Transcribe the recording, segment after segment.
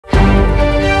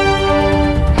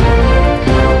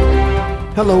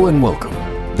Hello and welcome.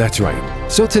 That's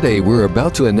right. So today we're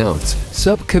about to announce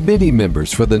subcommittee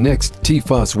members for the next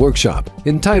TFOS workshop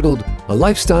entitled A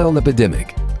Lifestyle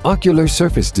Epidemic, Ocular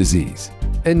Surface Disease.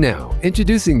 And now,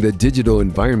 introducing the Digital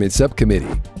Environment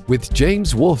Subcommittee with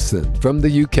James Wolffsohn from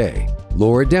the UK,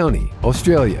 Laura Downey,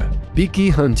 Australia, Becky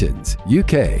Hunchins,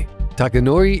 UK,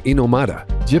 Takanori Inomata,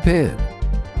 Japan,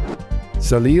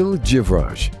 Salil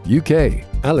Jivraj, UK,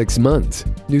 Alex Muntz,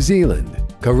 New Zealand,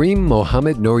 Karim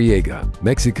Mohamed Noriega,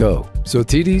 Mexico,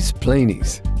 Sotidis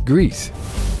Planis, Greece,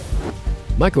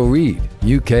 Michael Reed,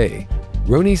 UK,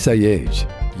 Roni Sayej,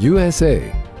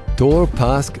 USA, Tor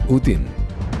Pask Utin,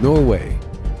 Norway.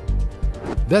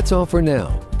 That's all for now.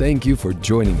 Thank you for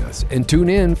joining us and tune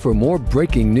in for more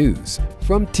breaking news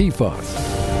from TFOS.